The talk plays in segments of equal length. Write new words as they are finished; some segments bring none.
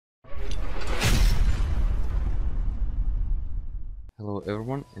Hello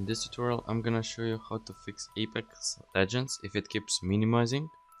everyone, in this tutorial I'm gonna show you how to fix Apex Legends if it keeps minimizing.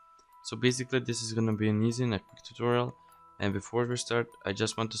 So basically this is gonna be an easy and a quick tutorial, and before we start I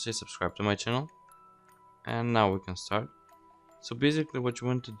just want to say subscribe to my channel. And now we can start. So basically what you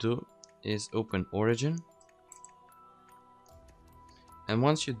want to do is open Origin, and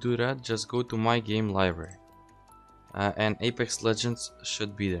once you do that just go to my game library, and Apex Legends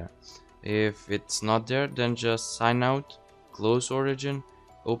should be there. If it's not there, then just sign out, close Origin,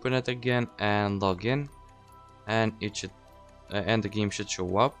 open it again and log in, and the game should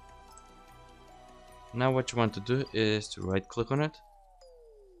show up. Now what you want to do is to right click on it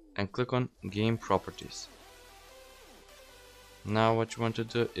and click on game properties. Now what you want to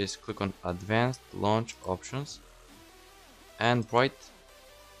do is click on advanced launch options and write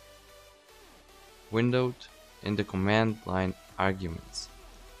windowed in the command line arguments,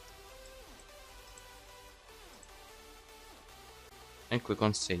 and click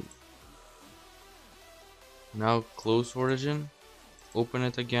on save. Now close Origin, open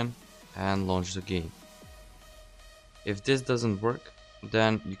it again and launch the game. If this doesn't work,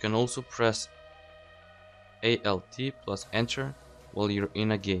 then you can also press Alt plus enter while you're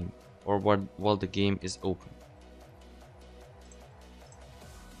in a game or while the game is open.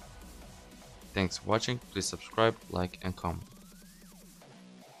 Thanks for watching, please subscribe, like and comment.